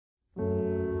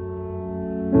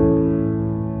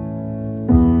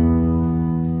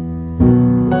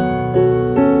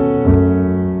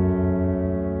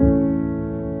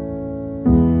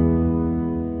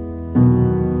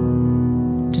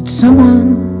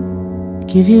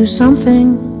give you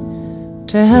something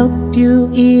to help you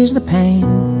ease the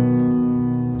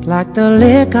pain. Like the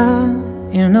liquor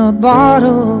in a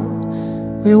bottle,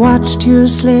 we watched you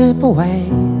slip away.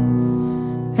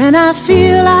 And I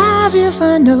feel as if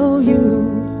I know you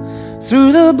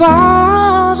through the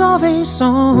bars of a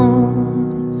song,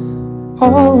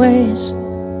 always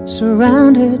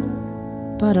surrounded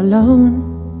but alone.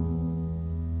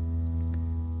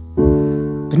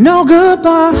 But no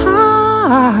goodbyes,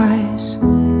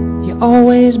 you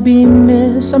always be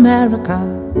Miss America.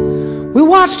 We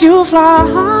watched you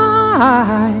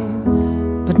fly,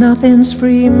 but nothing's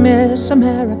free, Miss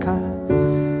America.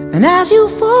 And as you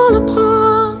fall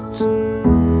apart,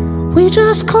 we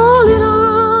just call it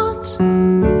art.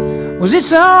 Was it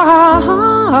so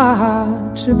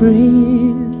hard to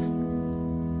breathe?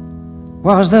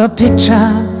 Was the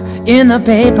picture in the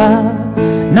paper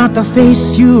not the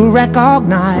face you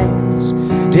recognize?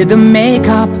 Did the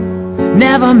makeup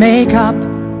never make up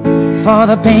for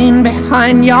the pain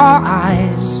behind your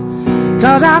eyes?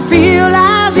 'Cause I feel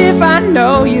as if I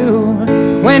know you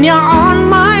when you're on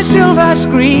my silver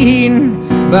screen,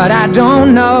 but I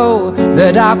don't know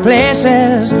the dark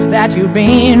places that you've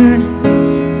been.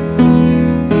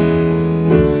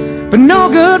 But no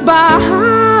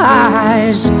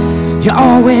goodbyes, you'll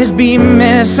always be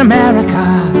Miss America.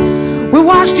 We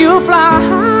watched you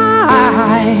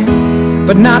fly,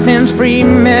 but nothing's free,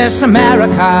 Miss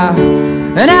America.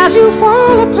 And as you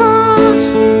fall apart,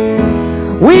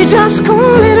 we just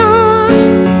call it art.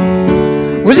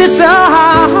 Was it so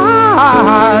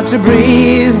hard to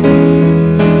breathe?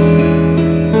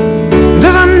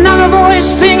 There's another voice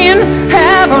singing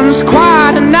heaven's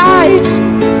quiet night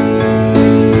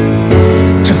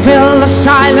to fill the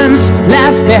silence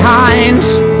left behind.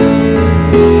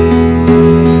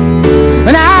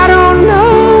 And I don't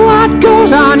know what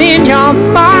goes on in your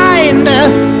mind.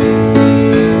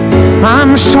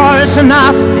 I'm sure it's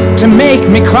enough to make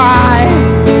me cry.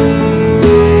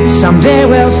 Someday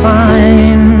we'll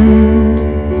find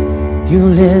you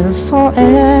live forever.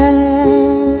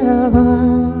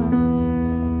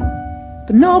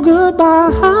 But no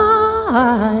goodbyes,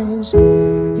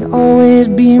 you'll always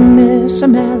be Miss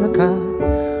America.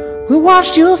 We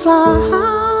watched you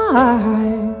fly,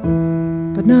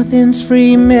 but nothing's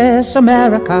free, Miss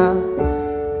America.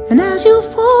 And as you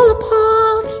fall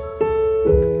apart,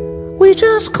 we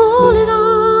just call it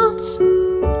art.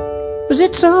 Was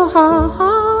it so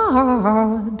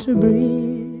hard to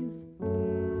breathe?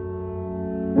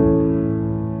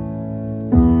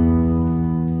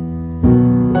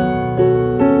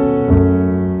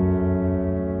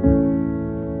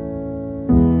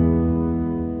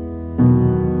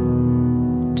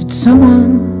 Did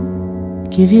someone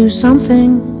give you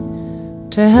something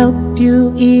to help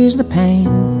you ease the pain?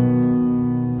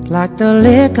 Like the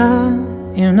liquor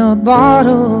in a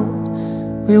bottle,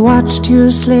 we watched you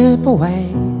slip away.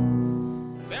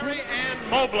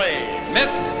 Mobley,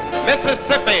 Miss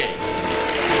Mississippi.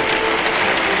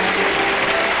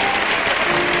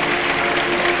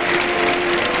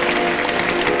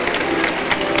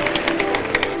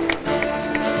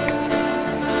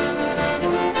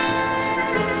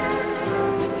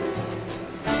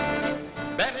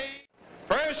 Betty,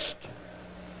 first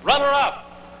runner-up.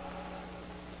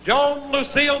 Joan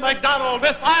Lucille McDonald,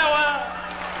 Miss Iowa.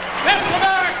 Miss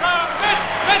America, Miss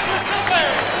Mississippi.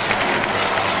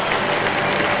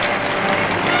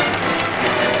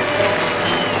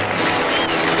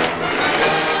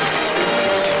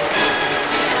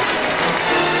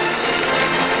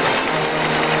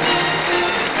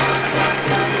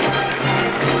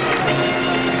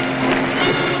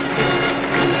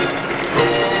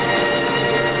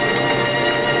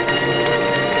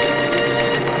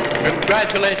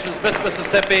 Congratulations, Miss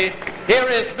Mississippi. Here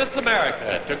is Miss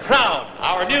America to crown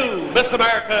our new Miss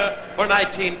America for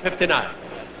 1959.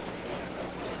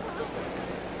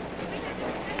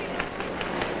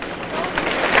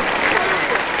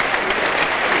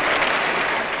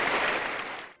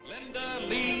 Lynda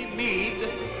Mead,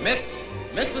 Miss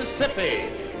Mississippi.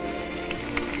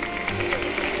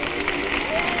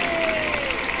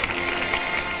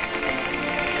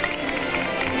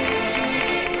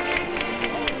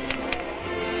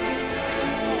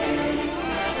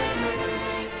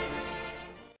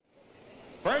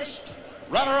 First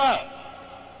runner-up,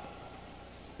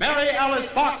 Mary Alice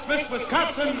Fox, Miss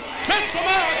Wisconsin, Miss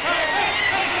America, Miss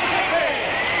Mississippi.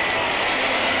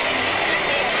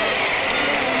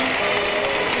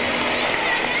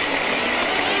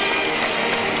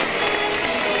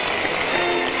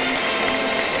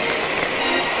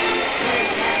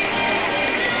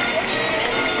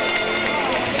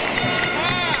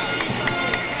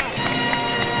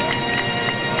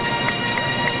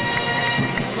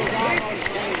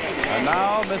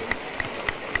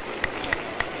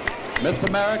 Miss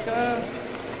America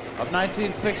of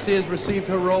 1960 has received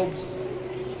her robes.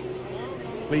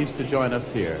 Pleased to join us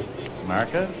here, Miss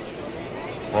America,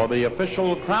 for the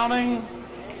official crowning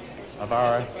of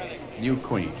our new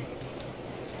queen.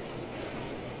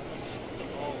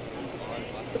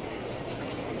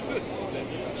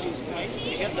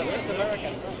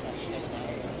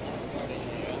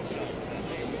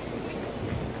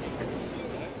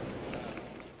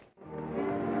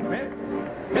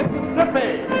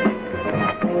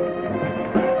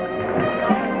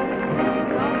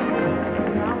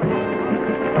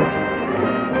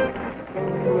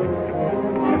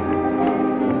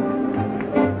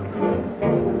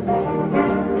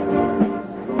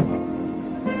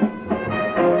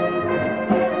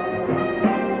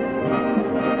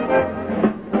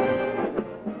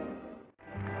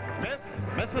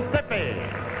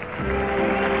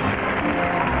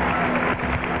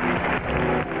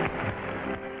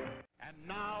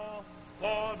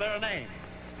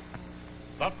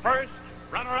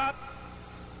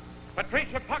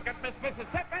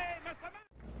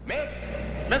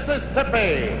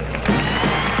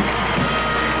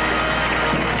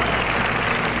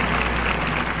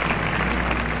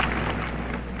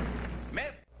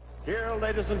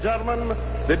 Ladies and gentlemen,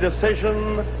 the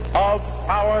decision of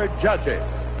our judges.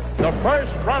 The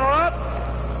first runner-up,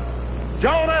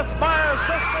 Jonas Myers,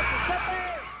 Miss Mississippi.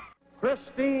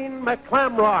 Christine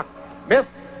McClamrock, Miss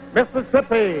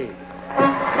Mississippi.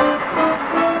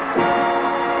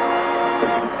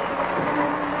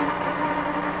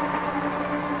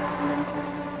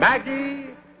 Maggie.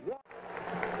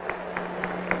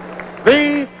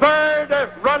 The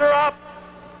third runner-up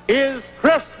is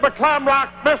Chris McClamrock,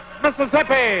 Miss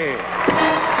Mississippi.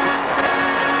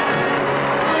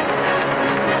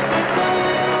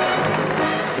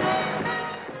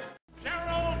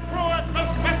 Cheryl Prewitt,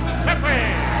 Miss Mississippi.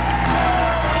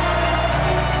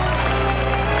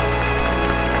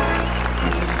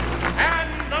 And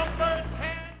number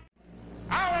 10,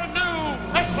 our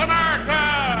new Miss America,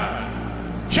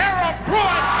 Cheryl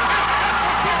Prewitt, Miss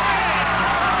Mississippi.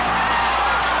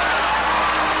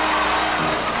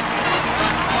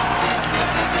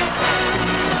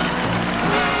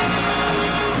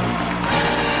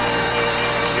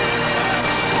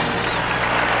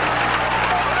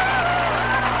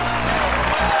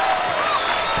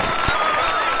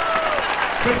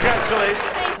 Congratulations.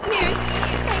 Thank you.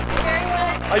 Thank you very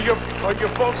much. Are your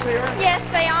folks here? Yes,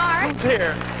 they are. Who's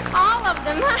here? All of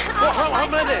them. Well, how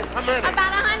many? How many?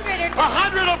 About 100 or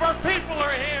 100 of our people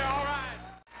are here. All right.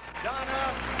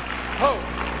 Donna Hope,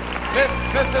 Miss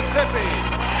Mississippi.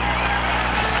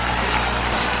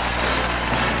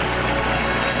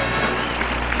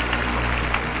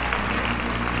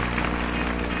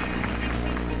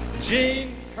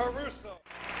 Jean Caruso.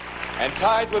 And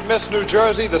tied with Miss New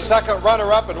Jersey, the second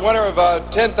runner-up and winner of a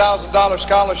 $10,000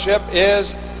 scholarship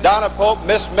is Donna Pope,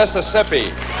 Miss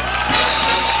Mississippi.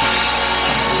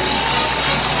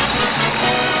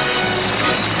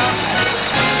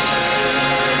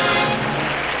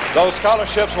 Those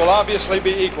scholarships will obviously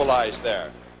be equalized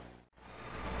there.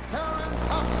 Karen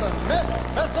Thompson, Miss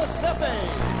Mississippi.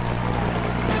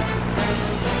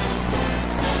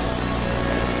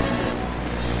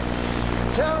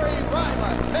 Sherry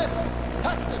Ryman, Miss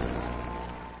Texas.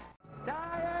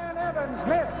 Diane Evans,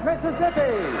 Miss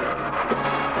Mississippi.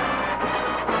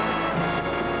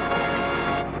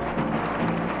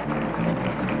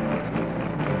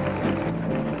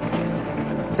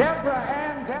 Deborah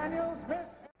Ann Daniels, Miss.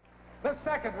 The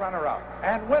second runner-up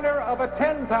and winner of a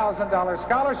 $10,000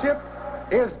 scholarship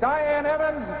is Diane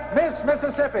Evans, Miss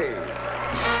Mississippi.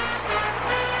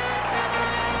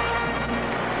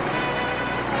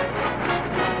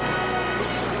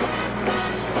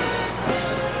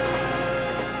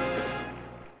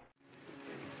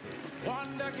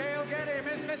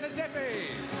 Mississippi.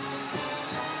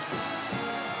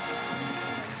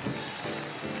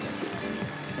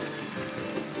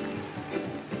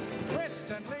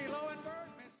 Kristen Lee Lowenberg.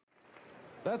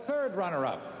 The third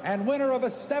runner-up and winner of a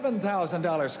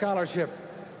 $7,000 scholarship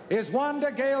is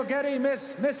Wanda Gale Getty,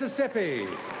 Miss Mississippi.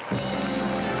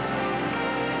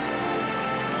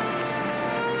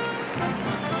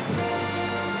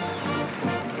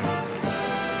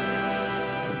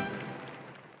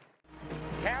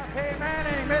 Kathy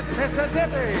Manning, Miss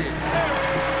Mississippi.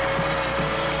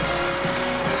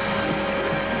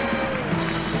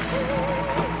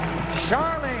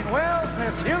 Charlene Wells,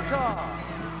 Miss Utah.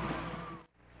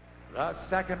 The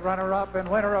second runner-up and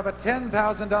winner of a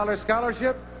 $10,000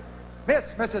 scholarship,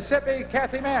 Miss Mississippi,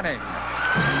 Kathy Manning.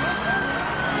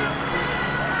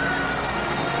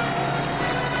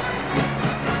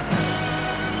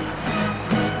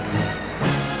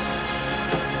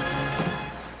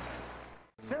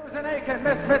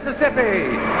 Miss Mississippi.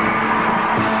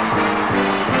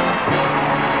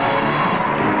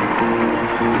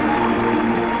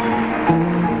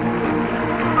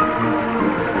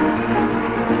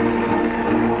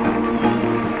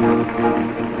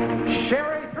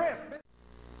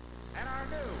 And our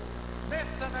new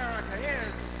Miss America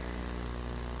is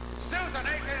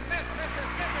Akin, Miss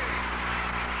Mississippi.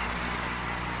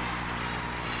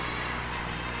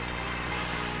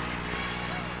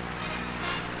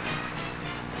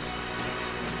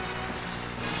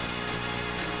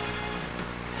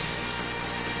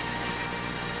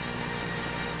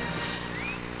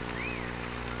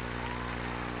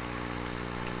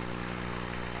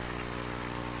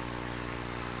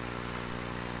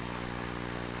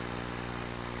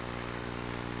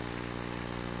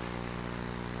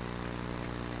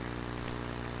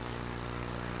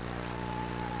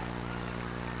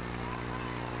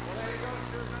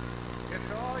 It's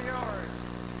all yours.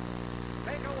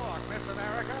 Take a walk, Miss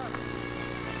America.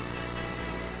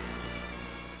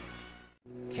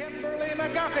 Kimberly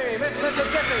McGuffey, Miss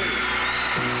Mississippi.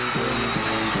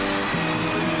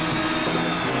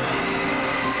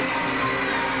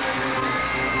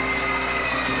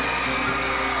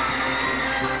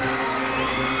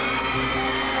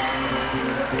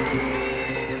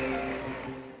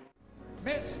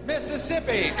 Miss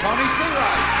Mississippi, Tony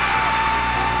Seawright.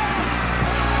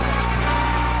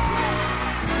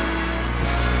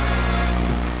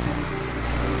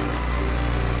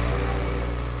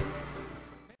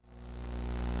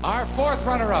 Our fourth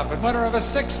runner-up and winner of a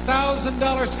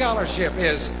 $6,000 scholarship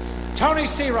is Tony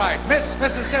Seawright, Miss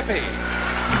Mississippi.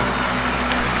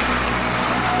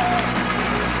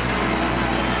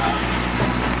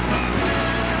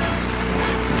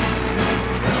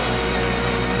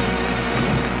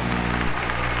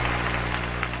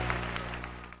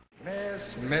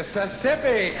 Miss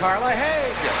Mississippi, Carla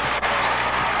Haig.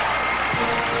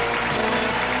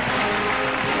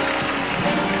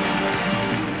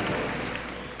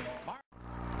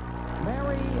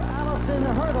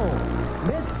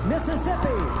 Mississippi.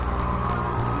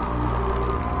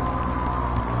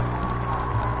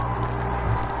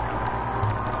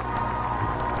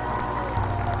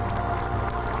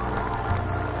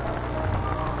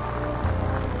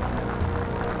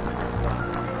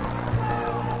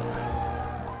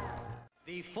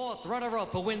 The fourth runner-up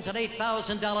who wins an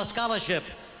 $8,000 scholarship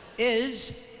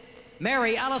is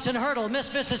Mary Allison Hurdle,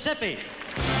 Miss Mississippi.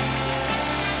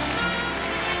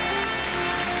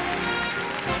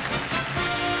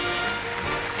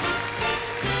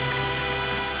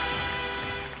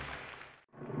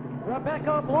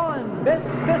 Rebecca Blonde, Miss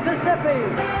Mississippi.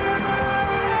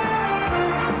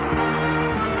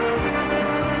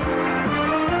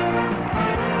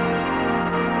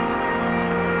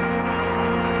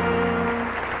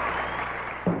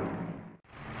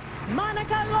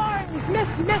 Monica Lawrence, Miss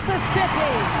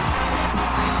Mississippi.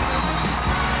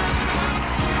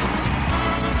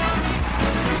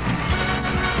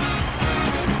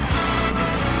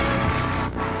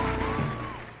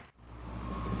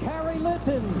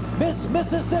 Miss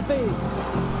Mississippi.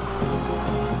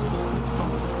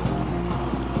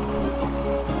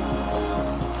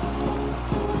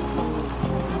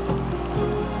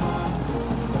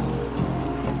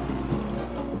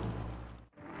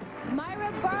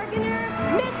 Myra Bargainer,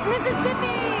 Miss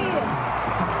Mississippi.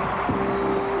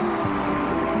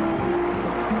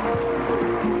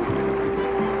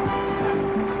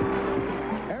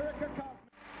 Erica Kaufman.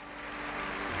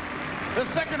 The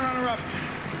second runner-up,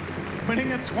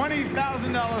 winning a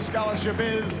 $20,000 scholarship,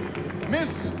 is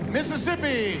Miss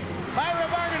Mississippi, Myra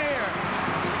Bargainer.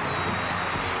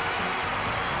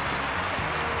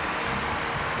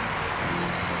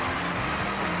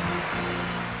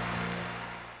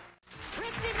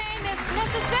 Christy May, Miss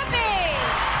Mississippi.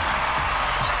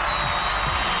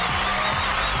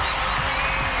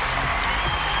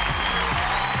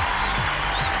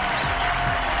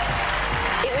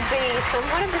 It would be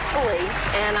somewhat of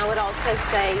disbelief, and I would also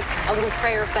say a little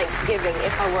prayer of thanksgiving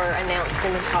if I were announced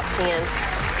in the top 10.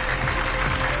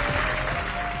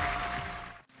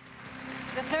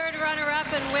 The third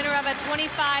runner-up and winner of a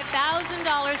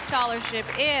 $25,000 scholarship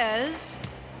is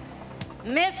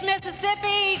Miss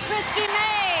Mississippi, Christy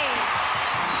May.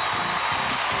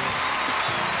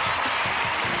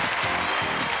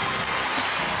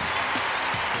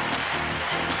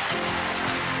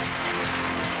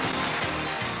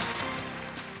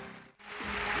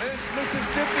 Miss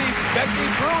Mississippi, Becky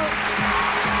Prewitt.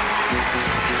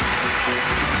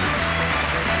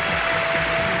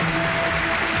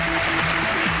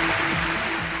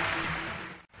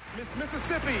 Miss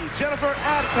Mississippi, Jennifer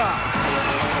Adcock.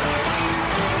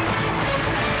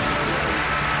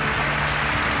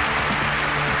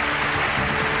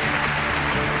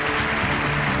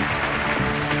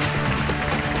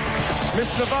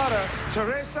 Nevada,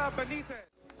 Teresa Benitez.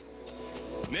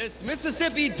 Miss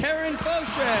Mississippi, Taryn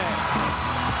Fauché.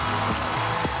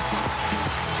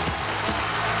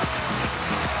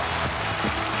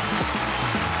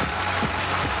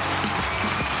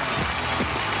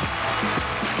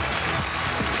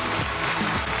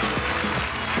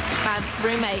 My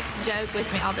roommates joke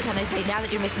with me all the time. They say, now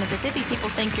that you're Miss Mississippi, people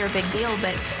think you're a big deal,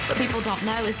 but what people don't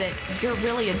know is that you're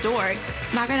really a dork.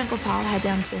 My great-uncle Paul had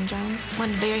Down syndrome. One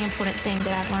very important thing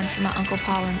that I've learned from my Uncle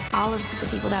Paul and all of the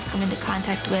people that I've come into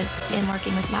contact with in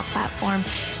working with my platform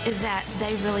is that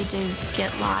they really do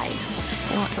get life.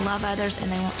 They want to love others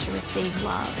and they want to receive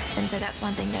love. And so that's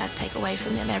one thing that I take away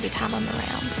from them every time I'm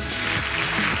around.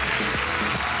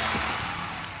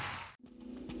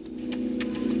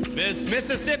 Miss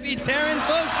Mississippi, Taryn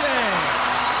Fauché.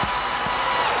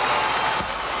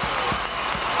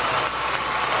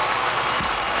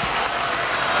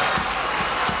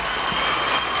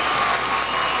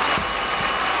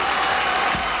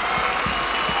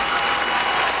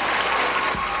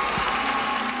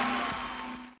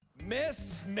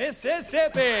 Miss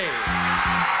Mississippi.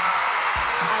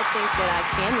 I think that I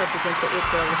can represent the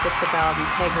April if it's about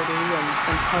integrity and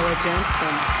intelligence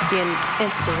and being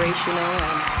inspirational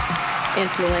and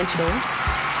influential.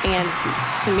 And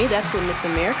to me, that's what Miss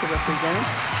America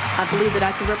represents. I believe that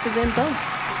I can represent both.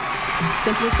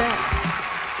 Simple as that.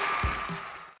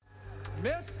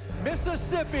 Miss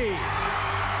Mississippi,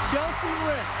 Chelsea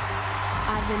Rick.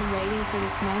 I've been waiting for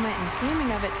this moment and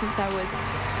dreaming of it since I was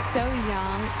so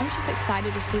young. I'm just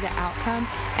excited to see the outcome,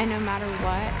 and no matter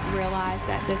what, realize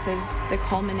that this is the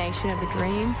culmination of a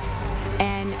dream,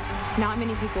 and not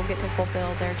many people get to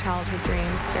fulfill their childhood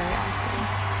dreams very often.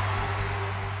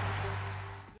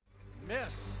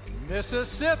 Miss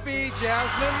Mississippi,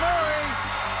 Jasmine Murray.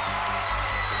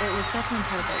 It was such an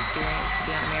incredible experience to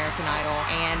be on American Idol,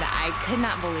 and I could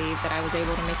not believe that I was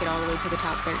able to make it all the way to the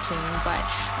top 13, but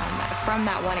from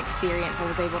that one experience, I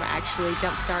was able to actually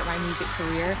jumpstart my music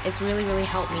career. It's really, really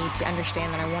helped me to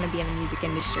understand that I want to be in the music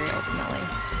industry ultimately.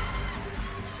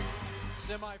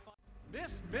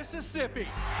 Miss Mississippi,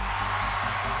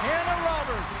 Hannah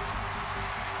Roberts.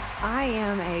 I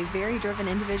am a very driven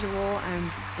individual.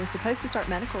 I was supposed to start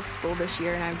medical school this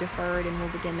year, and I've deferred and will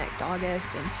begin next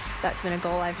August, and that's been a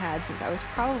goal I've had since I was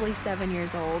probably 7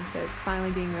 years old, so it's finally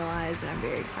being realized, and I'm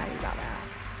very excited about that.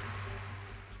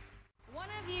 One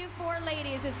of you four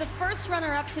ladies is the first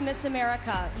runner-up to Miss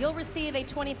America. You'll receive a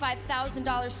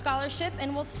 $25,000 scholarship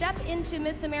and will step into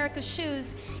Miss America's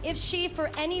shoes if she,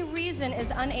 for any reason,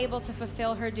 is unable to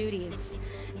fulfill her duties.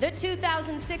 The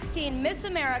 2016 Miss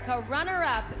America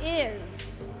runner-up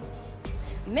is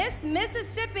Miss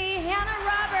Mississippi, Hannah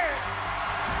Roberts.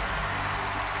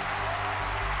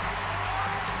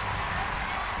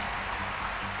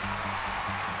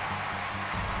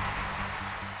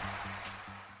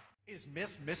 Is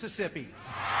Miss Mississippi,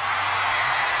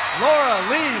 Laura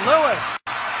Lee Lewis.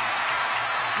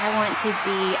 I want to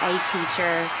be a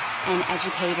teacher, an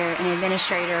educator, an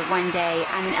administrator one day.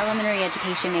 I'm an elementary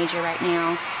education major right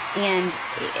now, and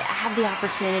I have the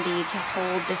opportunity to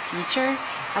hold the future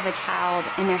of a child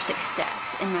and their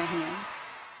success in my hands.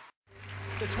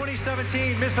 The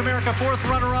 2017 Miss America 4th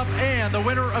runner-up and the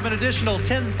winner of an additional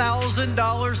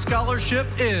 $10,000 scholarship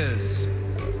is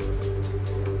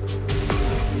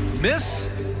Miss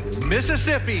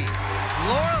Mississippi,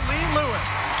 Laura Lee Lewis.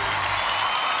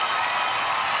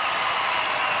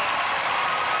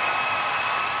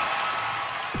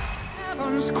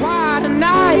 Heaven's quite a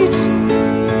night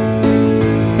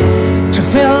to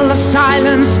fill the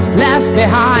silence left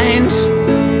behind.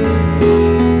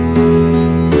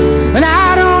 And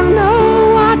I don't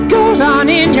know what goes on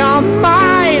in your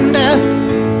mind.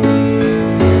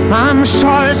 I'm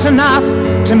sure it's enough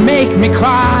to make me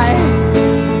cry.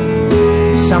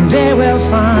 Someday we'll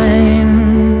find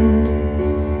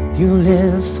you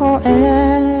live forever,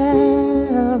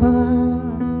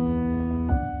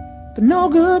 but no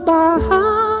goodbyes.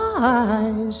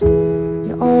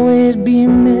 You'll always be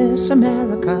Miss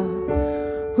America.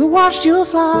 We watched you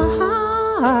fly,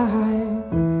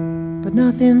 but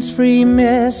nothing's free,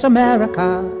 Miss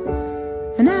America.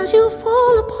 And as you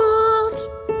fall apart,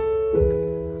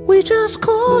 we just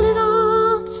call it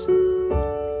art.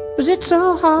 'Cause it's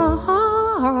so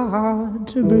hard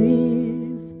to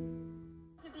breathe.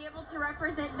 To be able to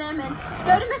represent them and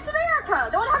go to Miss America,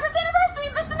 the 100th anniversary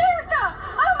of Miss America.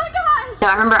 Oh my gosh! So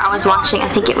I remember I was watching, I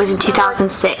think it was in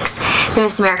 2006, the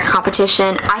Miss America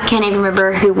competition. I can't even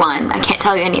remember who won. I can't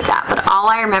tell you any of that, but all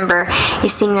I remember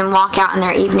is seeing them walk out in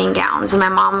their evening gowns, and my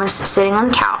mom was sitting on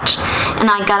the couch, and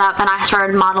I got up and I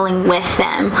started modeling with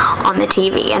them on the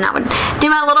TV, and I would do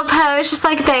my little pose just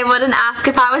like they would and ask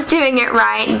if I was doing it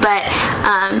right. But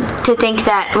to think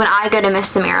that when I go to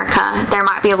Miss America, there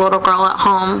might be a little girl at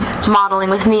home modeling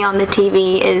with me on the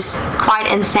TV is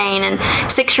quite insane, and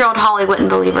 6-year-old Holly wouldn't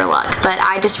believe her luck. But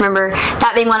I just remember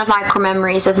that being one of my core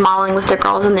memories of modeling with the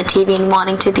girls on the TV and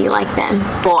wanting to be like them.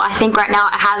 Well, I think right now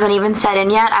it hasn't even set in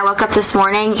yet. I woke up this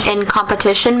morning in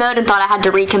competition mode and thought I had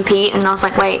to recompete, and I was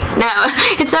like, wait, no,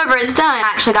 it's over, it's done. I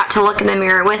actually got to look in the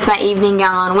mirror with my evening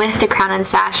gown on, with the crown and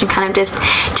sash, and kind of just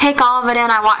take all of it in.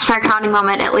 I watched my crowning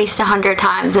moment at least 100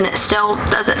 times, and it still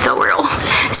doesn't feel real.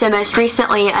 So most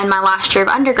recently, in my last year of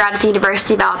undergrad at the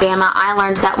University of Alabama, I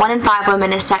learned that 1 in 5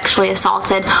 women is sexually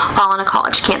assaulted while on a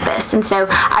college campus. And so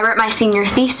I wrote my senior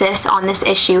thesis on this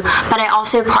issue, but I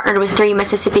also partnered with 3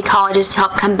 Mississippi colleges to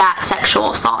help combat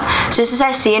sexual assault. So just as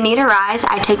I see a need arise,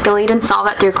 I take the lead and solve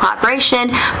it through collaboration,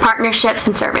 partnerships,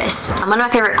 and service. One of my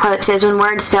favorite quotes is, when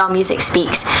words fail, music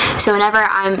speaks. So whenever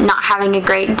I'm not having a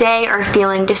great day or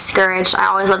feeling discouraged, I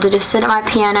always love to just sit at my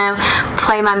piano,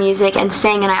 play my music, and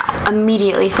sing, and I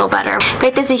immediately feel better.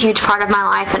 Faith is a huge part of my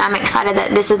life, and I'm excited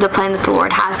that this is the plan that the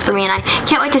Lord has for me, and I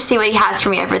can't wait to see what He has for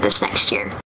me over this next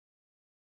year.